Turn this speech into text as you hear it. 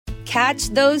Catch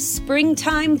those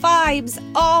springtime vibes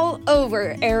all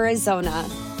over Arizona.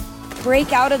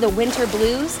 Break out of the winter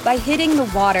blues by hitting the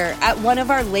water at one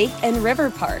of our lake and river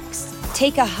parks.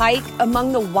 Take a hike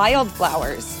among the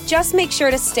wildflowers. Just make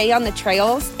sure to stay on the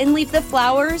trails and leave the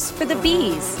flowers for the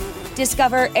bees.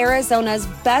 Discover Arizona's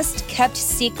best-kept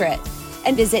secret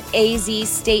and visit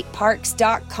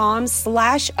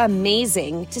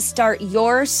azstateparks.com/amazing to start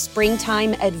your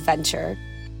springtime adventure.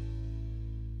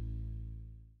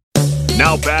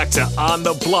 Now back to On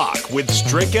the Block with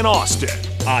Strick and Austin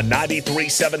on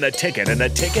 93.7 The Ticket and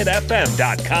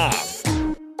theticketfm.com.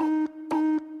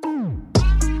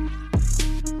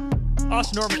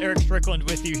 Austin Norman, Eric Strickland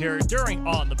with you here during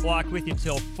On the Block, with you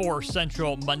till 4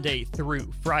 Central, Monday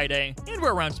through Friday. And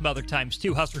we're around some other times,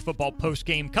 too. Husker football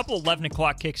postgame. Couple 11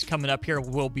 o'clock kicks coming up here.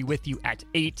 We'll be with you at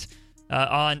 8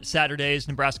 on Saturdays.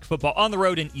 Nebraska football on the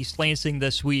road in East Lansing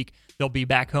this week. They'll be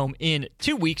back home in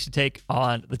 2 weeks to take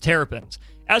on the Terrapins.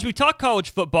 As we talk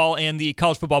college football and the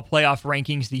college football playoff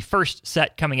rankings, the first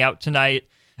set coming out tonight,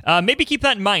 maybe keep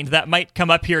that in mind. That might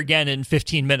come up here again in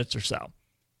 15 minutes or so.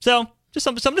 So, just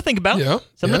something to think about. Yeah,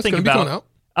 something to think about.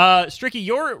 Out. Stricky,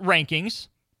 your rankings,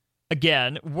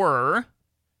 again, were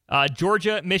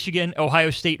Georgia, Michigan, Ohio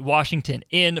State, Washington,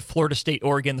 in Florida State,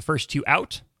 Oregon, the first two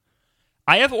out.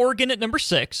 I have Oregon at number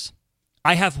 6.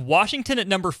 I have Washington at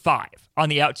number 5 on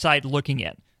the outside looking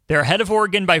in. They're ahead of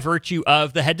Oregon by virtue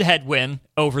of the head-to-head win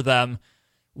over them.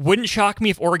 Wouldn't shock me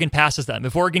if Oregon passes them.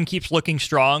 If Oregon keeps looking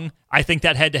strong, I think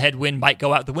that head-to-head win might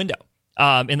go out the window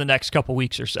in the next couple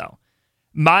weeks or so.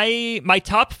 My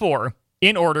top 4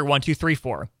 in order, 1, 2, 3,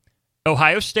 4.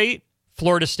 Ohio State,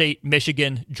 Florida State,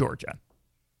 Michigan, Georgia.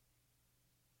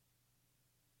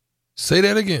 Say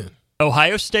that again.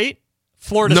 Ohio State,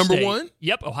 Florida State. Number 1?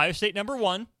 Yep, Ohio State number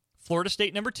 1. Florida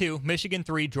State number 2, Michigan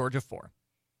 3, Georgia 4.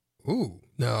 Ooh,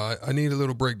 now I need a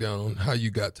little breakdown on how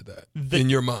you got to that in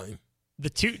your mind.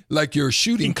 The two, like you're a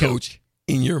shooting coach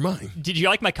in your mind. Did you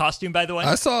like my costume, by the way?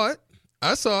 I saw it.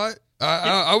 I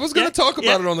was going to talk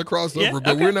about it on the crossover,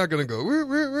 but we're not going to go. We're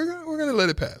going to let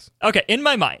it pass. Okay, in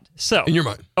my mind. So in your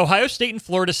mind, Ohio State and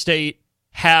Florida State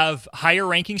have higher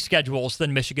ranking schedules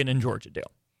than Michigan and Georgia do.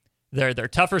 They're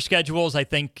tougher schedules. I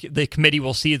think the committee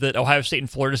will see that Ohio State and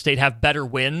Florida State have better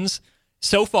wins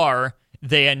so far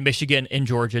than Michigan and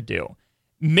Georgia do.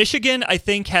 Michigan, I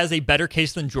think, has a better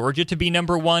case than Georgia to be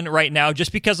number 1 right now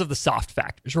just because of the soft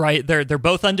factors, right? They're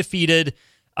both undefeated,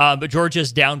 but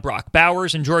Georgia's down Brock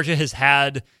Bowers, and Georgia has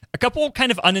had a couple kind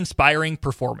of uninspiring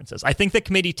performances. I think the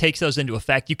committee takes those into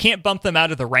effect. You can't bump them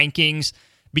out of the rankings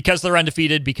because they're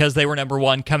undefeated, because they were number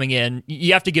 1 coming in.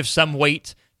 You have to give some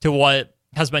weight to what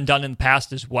has been done in the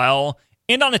past as well.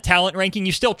 And on a talent ranking,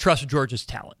 you still trust Georgia's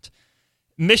talent.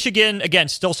 Michigan, again,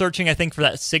 still searching, I think, for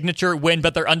that signature win,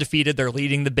 but they're undefeated. They're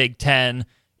leading the Big Ten.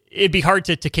 It'd be hard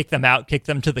to kick them out, kick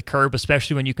them to the curb,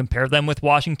 especially when you compare them with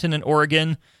Washington and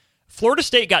Oregon. Florida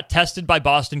State got tested by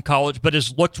Boston College, but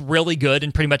has looked really good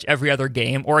in pretty much every other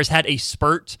game, or has had a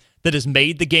spurt that has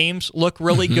made the games look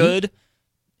really good.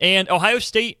 And Ohio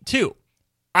State, too.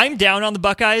 I'm down on the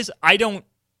Buckeyes. I don't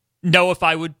know if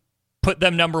I would put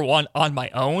them number 1 on my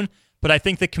own, but I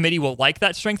think the committee will like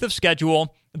that strength of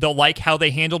schedule. They'll like how they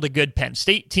handled a good Penn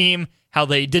State team, how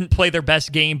they didn't play their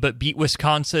best game but beat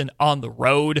Wisconsin on the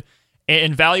road.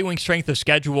 And valuing strength of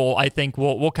schedule, I think,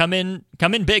 will come in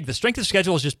big. The strength of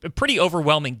schedule is just a pretty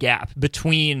overwhelming gap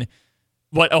between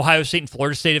what Ohio State and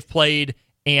Florida State have played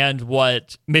and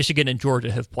what Michigan and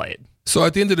Georgia have played. So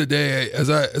at the end of the day,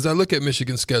 as I look at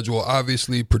Michigan's schedule,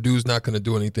 obviously Purdue's not going to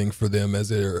do anything for them as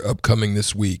they're upcoming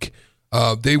this week.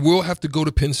 They will have to go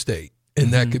to Penn State,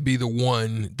 and that could be the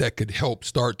one that could help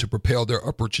start to propel their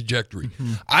upward trajectory.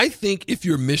 I think if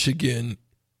you're Michigan,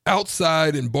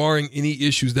 outside and barring any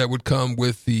issues that would come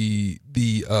with the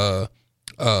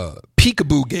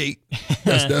Peekaboo Gate,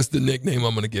 that's the nickname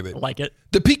I'm going to give it. I like it.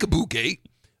 The Peekaboo Gate.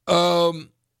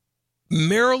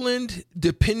 Maryland,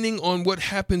 depending on what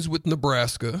happens with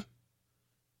Nebraska,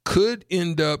 could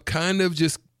end up kind of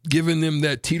just giving them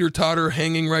that teeter-totter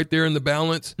hanging right there in the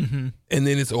balance, and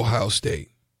then it's Ohio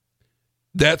State.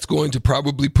 That's going to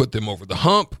probably put them over the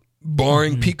hump,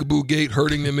 barring Peekaboo Gate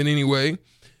hurting them in any way.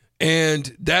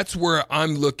 And that's where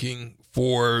I'm looking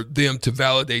for them to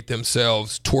validate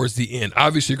themselves towards the end.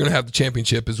 Obviously, you're going to have the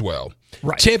championship as well.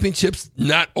 Right.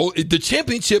 The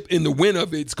championship and the win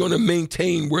of it's going to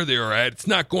maintain where they are at. It's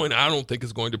not going, I don't think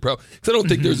it's going to, because I don't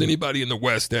think there's anybody in the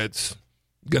West that's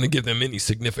going to give them any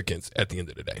significance at the end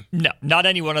of the day. No, not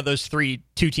any one of those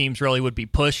two teams really would be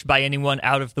pushed by anyone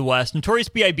out of the West. Notorious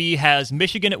B.I.B. has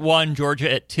Michigan at 1,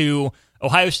 Georgia at 2,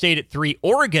 Ohio State at 3,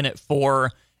 Oregon at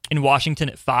 4, and Washington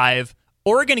at 5.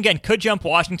 Oregon, again, could jump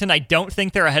Washington. I don't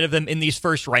think they're ahead of them in these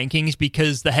first rankings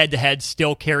because the head-to-head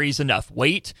still carries enough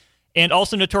weight. And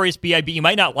also Notorious B.I.B., you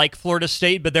might not like Florida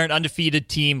State, but they're an undefeated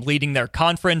team leading their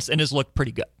conference and has looked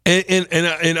pretty good.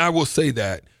 And I will say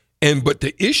that. But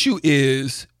the issue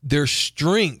is their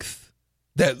strength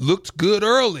that looked good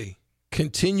early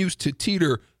continues to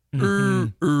teeter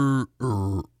down.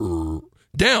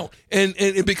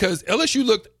 And because LSU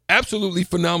looked absolutely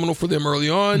phenomenal for them early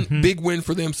on. Big win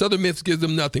for them. Southern Miss gives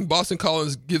them nothing. Boston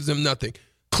College gives them nothing.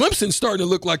 Clemson's starting to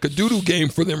look like a doo-doo game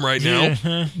for them right now,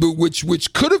 but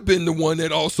which could have been the one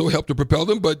that also helped to propel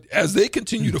them. But as they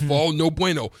continue to fall, no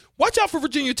bueno. Watch out for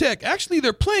Virginia Tech. Actually,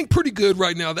 they're playing pretty good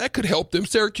right now. That could help them.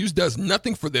 Syracuse does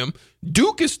nothing for them.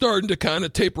 Duke is starting to kind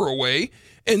of taper away.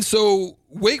 And so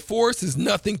Wake Forest is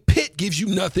nothing. Pitt gives you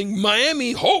nothing.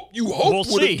 Miami,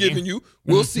 would have given you.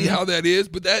 We'll see how that is.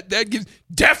 But that gives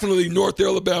definitely North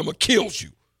Alabama kills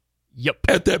you. Yep.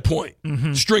 At that point,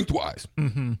 strength-wise.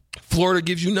 Florida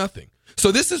gives you nothing.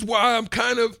 So this is why I'm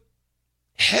kind of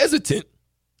hesitant.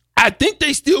 I think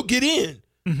they still get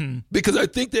in because I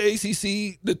think the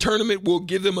ACC, the tournament will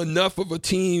give them enough of a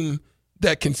team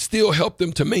that can still help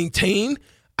them to maintain.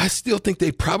 I still think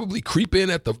they probably creep in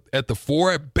at the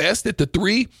 4, at best at the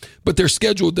 3, but their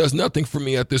schedule does nothing for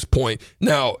me at this point.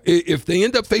 Now, if they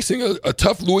end up facing a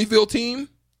tough Louisville team,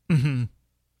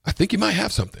 I think you might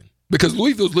have something. Because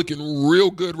Louisville's looking real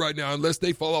good right now, unless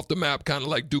they fall off the map, kind of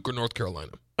like Duke or North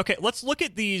Carolina. Okay, let's look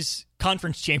at these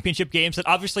conference championship games that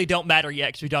obviously don't matter yet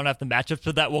because we don't have the matchups,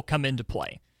 so that will come into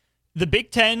play. The Big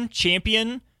Ten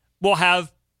champion will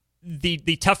have the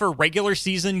tougher regular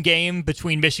season game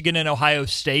between Michigan and Ohio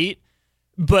State,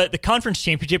 but the conference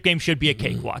championship game should be a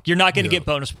cakewalk. You're not going to get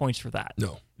bonus points for that.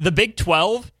 No. The Big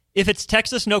 12, if it's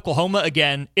Texas and Oklahoma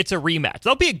again, it's a rematch.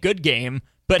 That'll be a good game,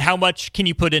 but how much can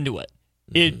you put into it?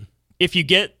 If you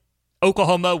get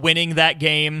Oklahoma winning that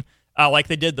game like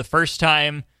they did the first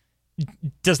time,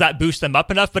 does that boost them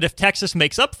up enough? But if Texas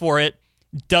makes up for it,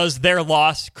 does their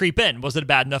loss creep in? Was it a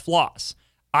bad enough loss?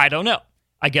 I don't know.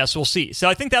 I guess we'll see. So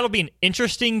I think that'll be an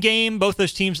interesting game. Both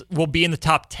those teams will be in the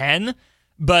top 10,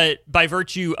 but by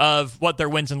virtue of what their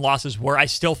wins and losses were, I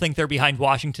still think they're behind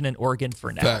Washington and Oregon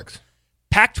for now. Facts.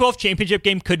 Pac-12 championship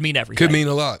game could mean everything. Could mean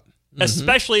a lot.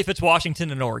 Especially if it's Washington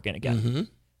and Oregon again.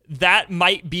 That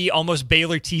might be almost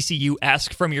Baylor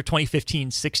TCU-esque from your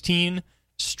 2015-16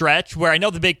 stretch, where I know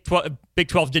the Big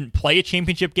 12 didn't play a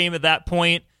championship game at that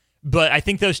point, but I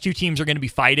think those two teams are going to be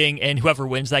fighting, and whoever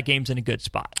wins that game's in a good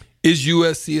spot. Is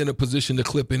USC in a position to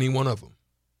clip any one of them?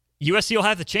 USC will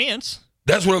have the chance.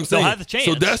 That's what I'm saying. They'll have the chance.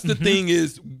 So that's the thing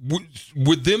is,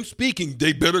 with them speaking,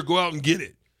 they better go out and get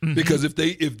it. Because if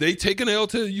they take an L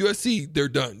to USC, they're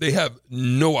done. They have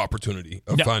no opportunity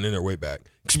of finding their way back,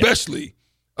 especially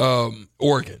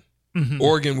Oregon.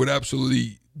 Oregon would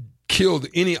absolutely kill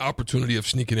any opportunity of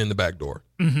sneaking in the back door.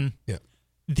 Yeah.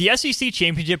 The SEC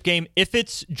championship game, if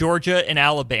it's Georgia and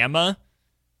Alabama,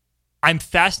 I'm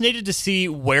fascinated to see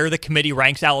where the committee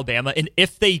ranks Alabama. And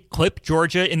if they clip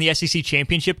Georgia in the SEC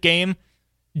championship game,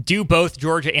 do both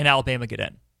Georgia and Alabama get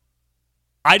in?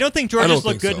 I don't think Georgia's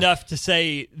looked good enough to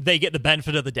say they get the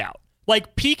benefit of the doubt.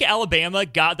 Like, peak Alabama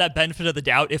got that benefit of the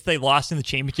doubt if they lost in the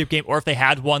championship game or if they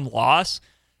had one loss.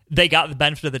 They got the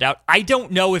benefit of the doubt. I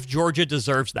don't know if Georgia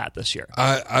deserves that this year.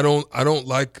 I don't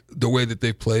like the way that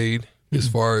they played as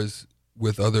far as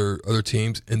with other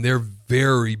teams, and they're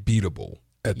very beatable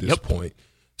at this point.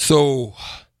 So,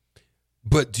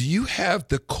 but do you have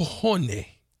the cojones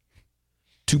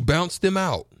to bounce them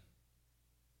out?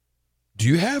 Do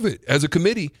you have it as a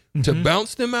committee to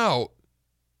bounce them out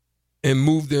and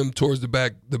move them towards the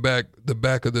back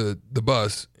of the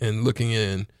bus and looking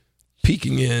in,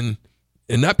 peeking in?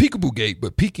 And not peekaboo gate,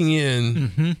 but peeking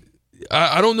in.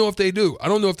 I don't know if they do. I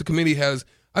don't know if the committee has.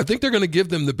 I think they're going to give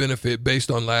them the benefit based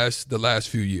on the last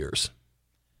few years.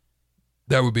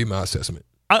 That would be my assessment.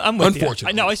 I'm with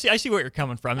Unfortunately. you. No, I see where you're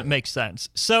coming from. It makes sense.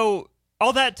 So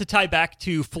all that to tie back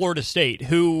to Florida State,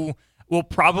 who will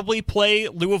probably play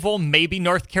Louisville, maybe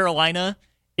North Carolina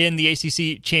in the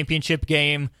ACC championship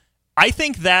game. I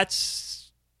think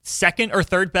that's second or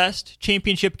third best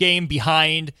championship game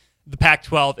behind the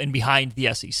Pac-12 and behind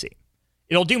the SEC.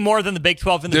 It'll do more than the Big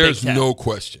 12 and the Big 10. There's no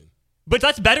question. But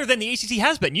that's better than the ACC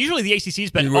has been. Usually the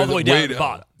ACC's been all the way down to the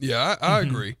bottom. Yeah, I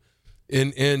agree.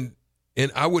 And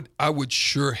I would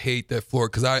sure hate that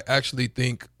Florida, because I actually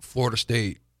think Florida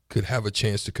State could have a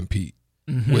chance to compete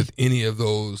with any of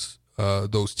those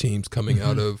teams coming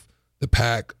out of the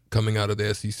Pac, coming out of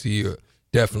the SEC.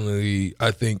 Definitely, I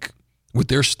think with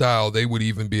their style, they would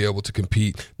even be able to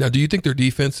compete. Now, do you think their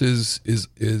defense is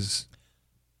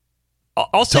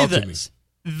I'll say this.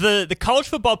 The college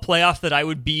football playoff that I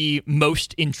would be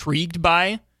most intrigued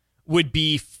by would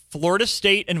be Florida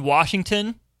State and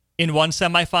Washington in one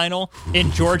semifinal,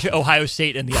 and Georgia, Ohio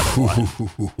State in the other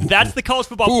one. That's the college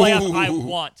football playoff I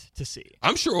want to see.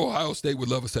 I'm sure Ohio State would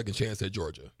love a second chance at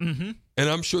Georgia, and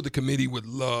I'm sure the committee would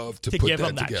love to put give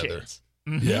that them together. That chance.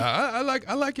 Mm-hmm. Yeah,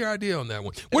 I like your idea on that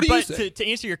one. What do you say? To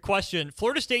answer your question,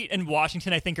 Florida State and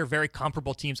Washington, I think, are very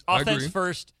comparable teams. Offense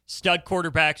first, stud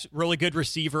quarterbacks, really good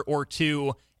receiver or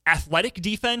two, athletic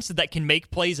defense that can make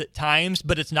plays at times,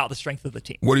 but it's not the strength of the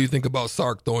team. What do you think about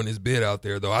Sark throwing his bid out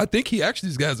there, though? I think he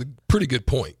actually has a pretty good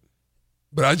point,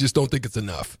 but I just don't think it's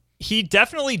enough. He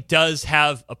definitely does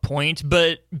have a point,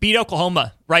 but beat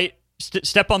Oklahoma, right?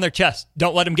 Step on their chest.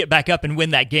 Don't let them get back up and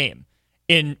win that game.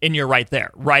 And you're right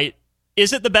there, right?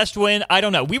 Is it the best win? I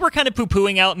don't know. We were kind of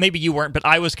poo-pooing out. Maybe you weren't, but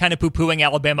I was kind of poo-pooing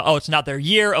Alabama. Oh, it's not their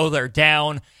year. Oh, they're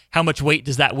down. How much weight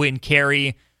does that win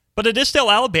carry? But it is still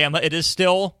Alabama. It is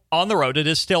still on the road. It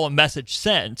is still a message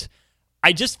sent.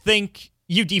 I just think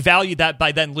you devalue that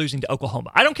by then losing to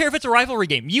Oklahoma. I don't care if it's a rivalry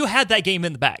game. You had that game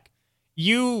in the bag.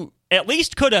 You at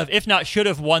least could have, if not should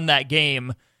have, won that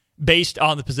game based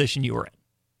on the position you were in.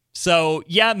 So,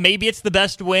 yeah, maybe it's the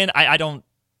best win. I don't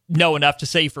know enough to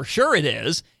say for sure it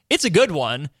is. It's a good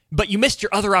one, but you missed your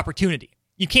other opportunity.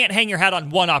 You can't hang your hat on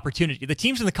one opportunity. The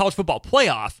teams in the college football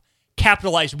playoff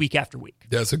capitalize week after week.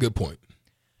 That's a good point.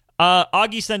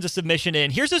 Augie sends a submission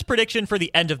in. Here's his prediction for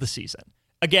the end of the season.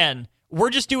 Again, we're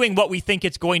just doing what we think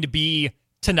it's going to be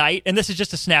tonight, and this is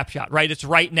just a snapshot, right? It's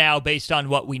right now based on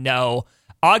what we know.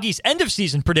 Augie's end of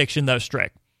season prediction, though,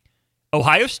 Strick.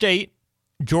 Ohio State,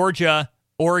 Georgia,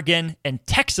 Oregon, and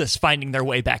Texas finding their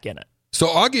way back in it. So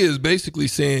Augie is basically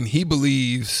saying he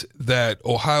believes that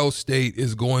Ohio State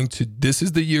is going to, this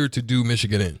is the year to do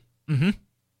Michigan in. Mm-hmm.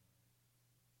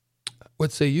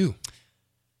 What say you?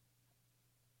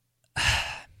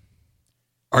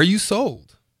 Are you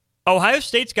sold? Ohio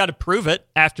State's got to prove it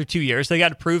after 2 years. They got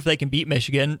to prove they can beat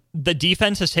Michigan. The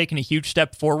defense has taken a huge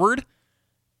step forward.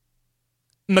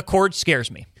 McCord scares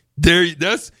me.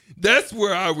 That's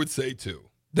where I would say too.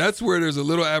 That's where there's a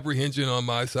little apprehension on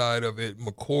my side of it.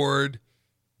 McCord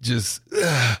just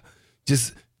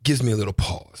gives me a little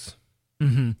pause.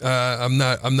 Mm-hmm. I'm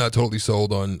not totally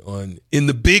sold on in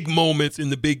the big moments, in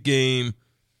the big game,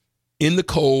 in the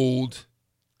cold.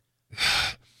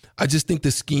 I just think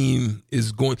the scheme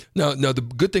is going now. The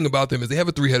good thing about them is they have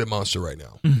a three-headed monster right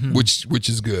now, mm-hmm. which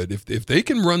is good. If they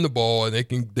can run the ball and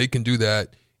they can do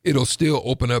that, it'll still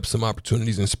open up some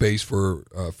opportunities and space for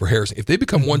Harrison. If they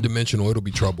become mm-hmm. one-dimensional, it'll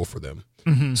be trouble for them.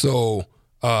 Mm-hmm. So,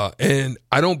 and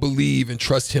I don't believe and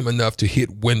trust him enough to hit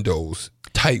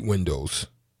tight windows,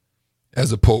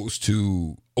 as opposed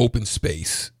to open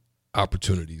space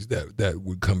opportunities that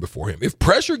would come before him. If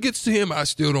pressure gets to him, I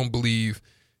still don't believe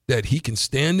that he can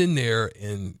stand in there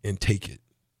and take it.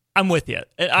 I'm with you.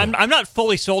 I'm not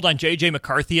fully sold on J.J.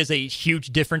 McCarthy as a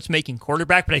huge difference-making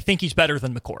quarterback, but I think he's better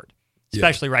than McCord,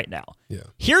 especially right now. Yeah.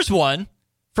 Here's one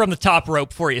from the top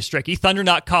rope for you, Stricky.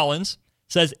 Thunderknock Collins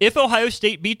says, if Ohio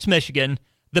State beats Michigan,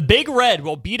 the Big Red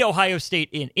will beat Ohio State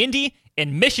in Indy,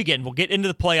 and Michigan will get into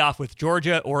the playoff with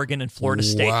Georgia, Oregon, and Florida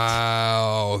State.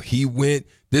 Wow. He went,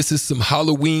 this is some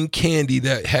Halloween candy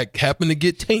that happened to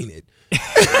get tainted.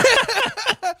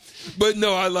 But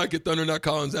no, I like it, Thunderknock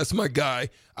Collins. That's my guy.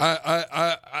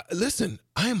 I listen,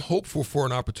 I am hopeful for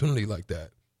an opportunity like that.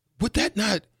 Would that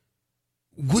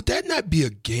not be a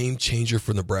game changer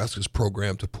for Nebraska's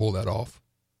program to pull that off?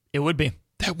 It would be.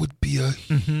 That would be a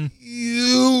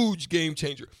huge game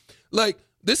changer. Like,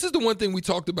 this is the one thing we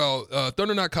talked about,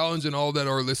 Thunderknock Collins and all that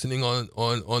are listening on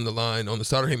the line, on the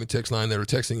Sauter Heyman text line that are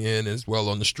texting in as well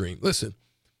on the stream. Listen,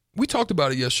 we talked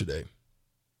about it yesterday.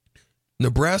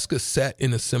 Nebraska sat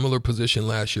in a similar position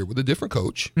last year with a different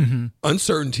coach. Mm-hmm.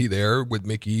 Uncertainty there with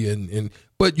Mickey,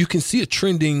 but you can see it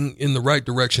trending in the right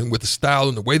direction with the style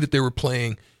and the way that they were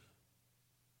playing.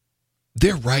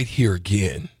 They're right here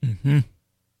again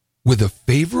with a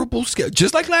favorable schedule,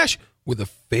 just like last year, with a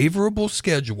favorable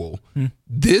schedule.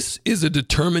 This is a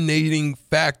determining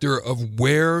factor of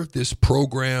where this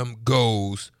program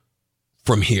goes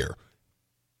from here.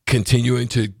 Continuing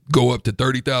to go up to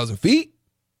 30,000 feet,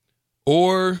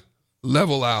 or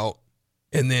level out,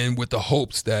 and then with the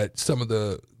hopes that some of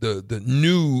the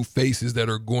new faces that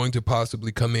are going to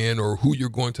possibly come in, or who you're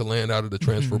going to land out of the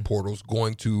transfer portal, is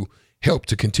going to help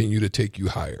to continue to take you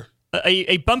higher.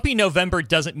 A bumpy November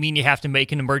doesn't mean you have to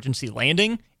make an emergency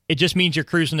landing. It just means you're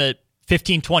cruising at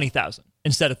 15,000, 20,000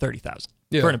 instead of 30,000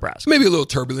 for Nebraska. Maybe a little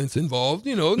turbulence involved,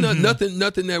 nothing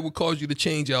that would cause you to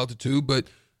change altitude,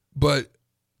 but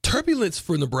turbulence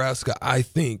for Nebraska, I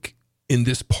think, in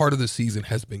this part of the season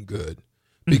has been good.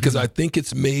 because I think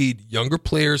it's made younger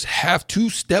players have to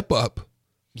step up.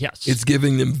 Yes. It's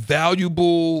giving them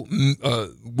valuable,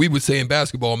 we would say in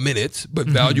basketball, minutes, but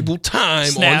valuable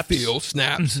time on field,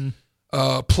 snaps,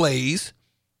 plays,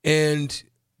 and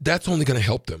that's only going to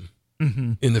help them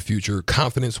in the future,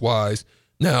 confidence-wise.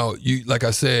 Now, like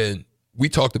I said, we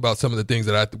talked about some of the things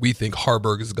that we think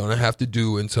Harburg is going to have to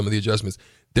do and some of the adjustments.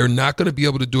 They're not going to be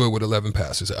able to do it with 11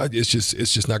 passes. It's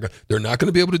just not going. They're not going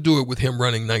to be able to do it with him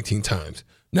running 19 times.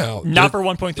 Now, not for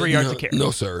 1.3 yards a carry.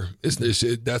 No, sir.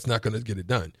 That's not going to get it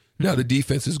done. Now, the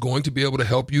defense is going to be able to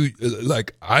help you.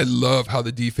 Like, I love how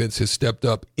the defense has stepped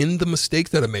up in the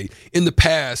mistakes that are made. In the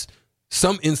past,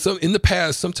 sometimes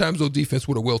those defense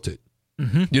would have wilted.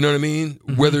 You know what I mean?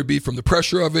 Whether it be from the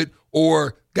pressure of it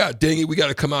or, God dang it, we got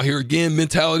to come out here again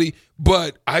mentality.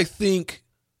 But I think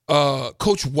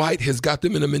Coach White has got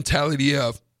them in a mentality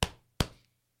of,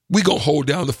 we going to hold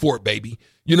down the fort, baby.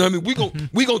 You know what I mean?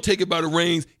 We gonna take it by the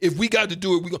reins. If we got to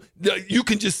do it, you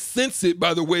can just sense it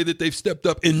by the way that they've stepped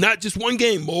up. And not just one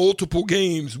game, multiple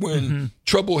games when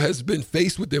trouble has been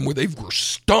faced with them where they were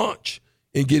staunch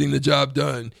in getting the job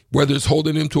done, whether it's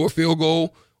holding them to a field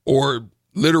goal or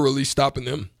literally stopping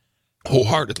them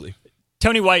wholeheartedly.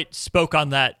 Tony White spoke on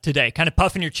that today, kind of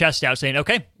puffing your chest out, saying,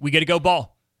 okay, we get to go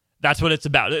ball. That's what it's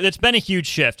about. It's been a huge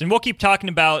shift, and we'll keep talking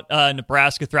about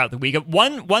Nebraska throughout the week.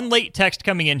 One late text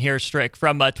coming in here, Strick,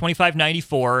 from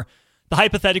 2594, the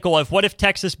hypothetical of what if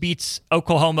Texas beats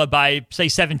Oklahoma by, say,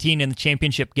 17 in the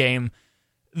championship game.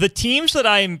 The teams that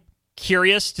I'm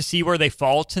curious to see where they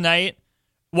fall tonight,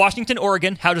 Washington,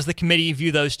 Oregon, how does the committee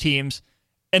view those teams?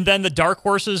 And then the dark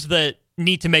horses that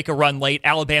need to make a run late,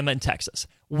 Alabama and Texas.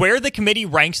 Where the committee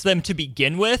ranks them to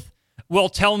begin with will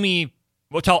tell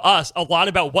us a lot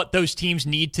about what those teams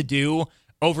need to do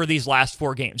over these last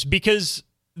 4 games. Because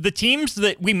the teams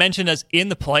that we mentioned as in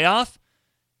the playoff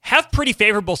have pretty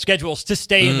favorable schedules to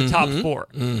stay in the top 4.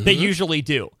 They usually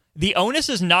do. The onus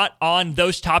is not on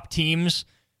those top teams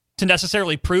to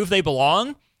necessarily prove they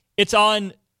belong. It's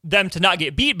on them to not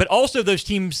get beat, but also those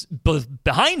teams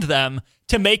behind them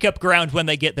to make up ground when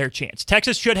they get their chance.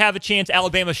 Texas should have a chance.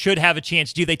 Alabama should have a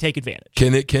chance. Do they take advantage?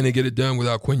 Can they get it done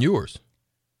without Quinn Ewers?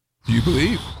 Do you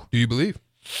believe?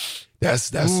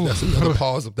 That's another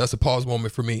pause. That's a pause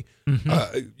moment for me.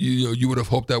 You would have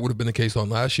hoped that would have been the case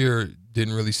on last year.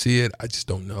 Didn't really see it. I just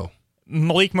don't know.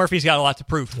 Malik Murphy's got a lot to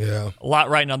prove. Yeah, a lot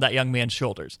riding on that young man's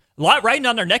shoulders. A lot riding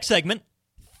on our next segment.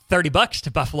 $30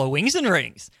 to Buffalo Wings and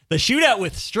Rings. The shootout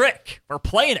with Strick. We're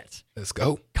playing it. Let's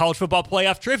go. College football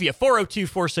playoff trivia.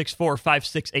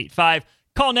 402-464-5685.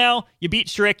 Call now. You beat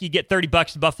Strick. You get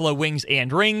 $30 to Buffalo Wings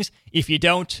and Rings. If you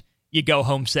don't, you go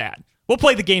home sad. We'll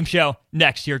play the game show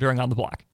next year during On the Block.